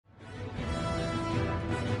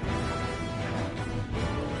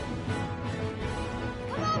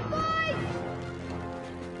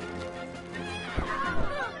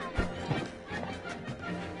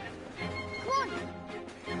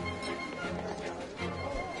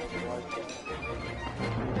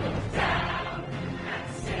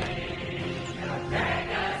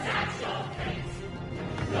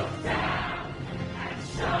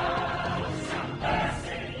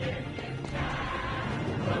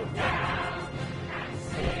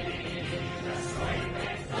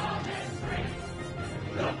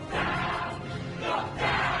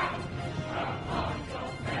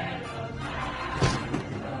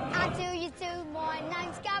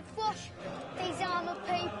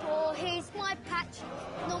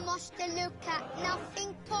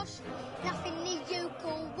posh. Nothing need you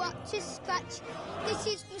call up to scratch. This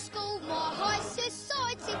is from school, my high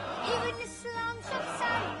society. Here in the slums of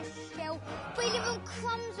San Michelle, we live on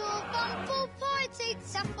crumbs or run for piety.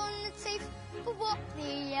 Tough on the teeth, but what the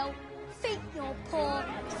hell? Think you're poor,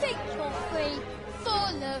 think you're free.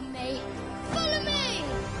 Follow me, follow me!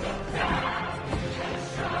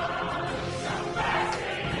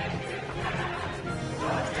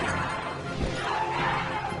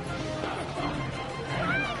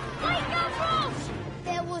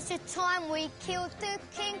 There was a time we killed the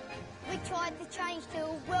king. We tried to change the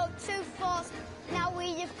world too fast. Now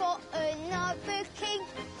we have got another king.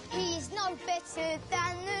 He is no better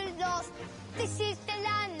than the last. This is the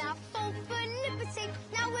land that fought for liberty.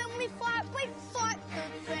 Now when we fight for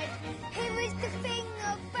bread. Here is the thing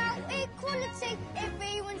about equality.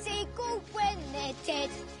 Everyone's equal when they're dead.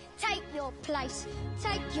 Take your place,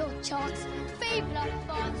 take your chance. Vive la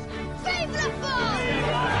France! Vive la France!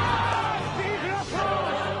 Vive la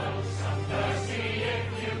France! Some mercy if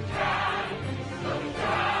you can. Look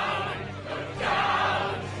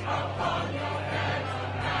down upon your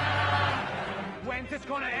fellow man. When's this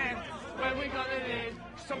gonna end? When we gonna live?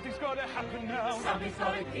 Something's gotta happen now. Something's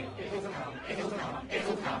gotta keep. It'll come, it'll come,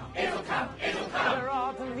 it'll come, it'll come, it'll come. Where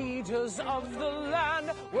are the leaders of the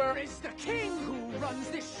land? Where is the king who runs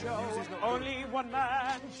this show? Only one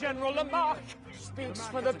man, General Lamarck, speaks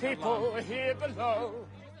for the people here below.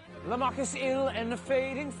 Lamarck is ill and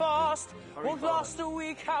fading fast. Won't last a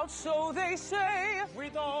week out, so they say.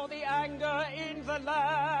 With all the anger in the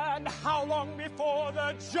land, how long before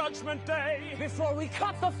the judgment day? Before we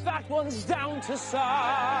cut the fat ones down to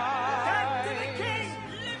size. Death to the king!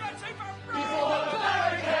 Liberty for all! Before the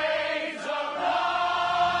barricades arise!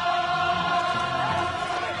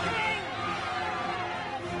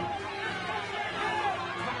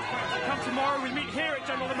 Come tomorrow, we'll meet here at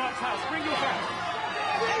General Lamarck's house. Bring your friends.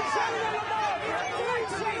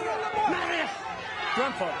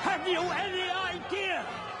 Grandfather, have you any idea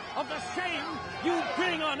of the shame you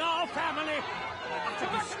bring on our family? To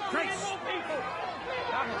be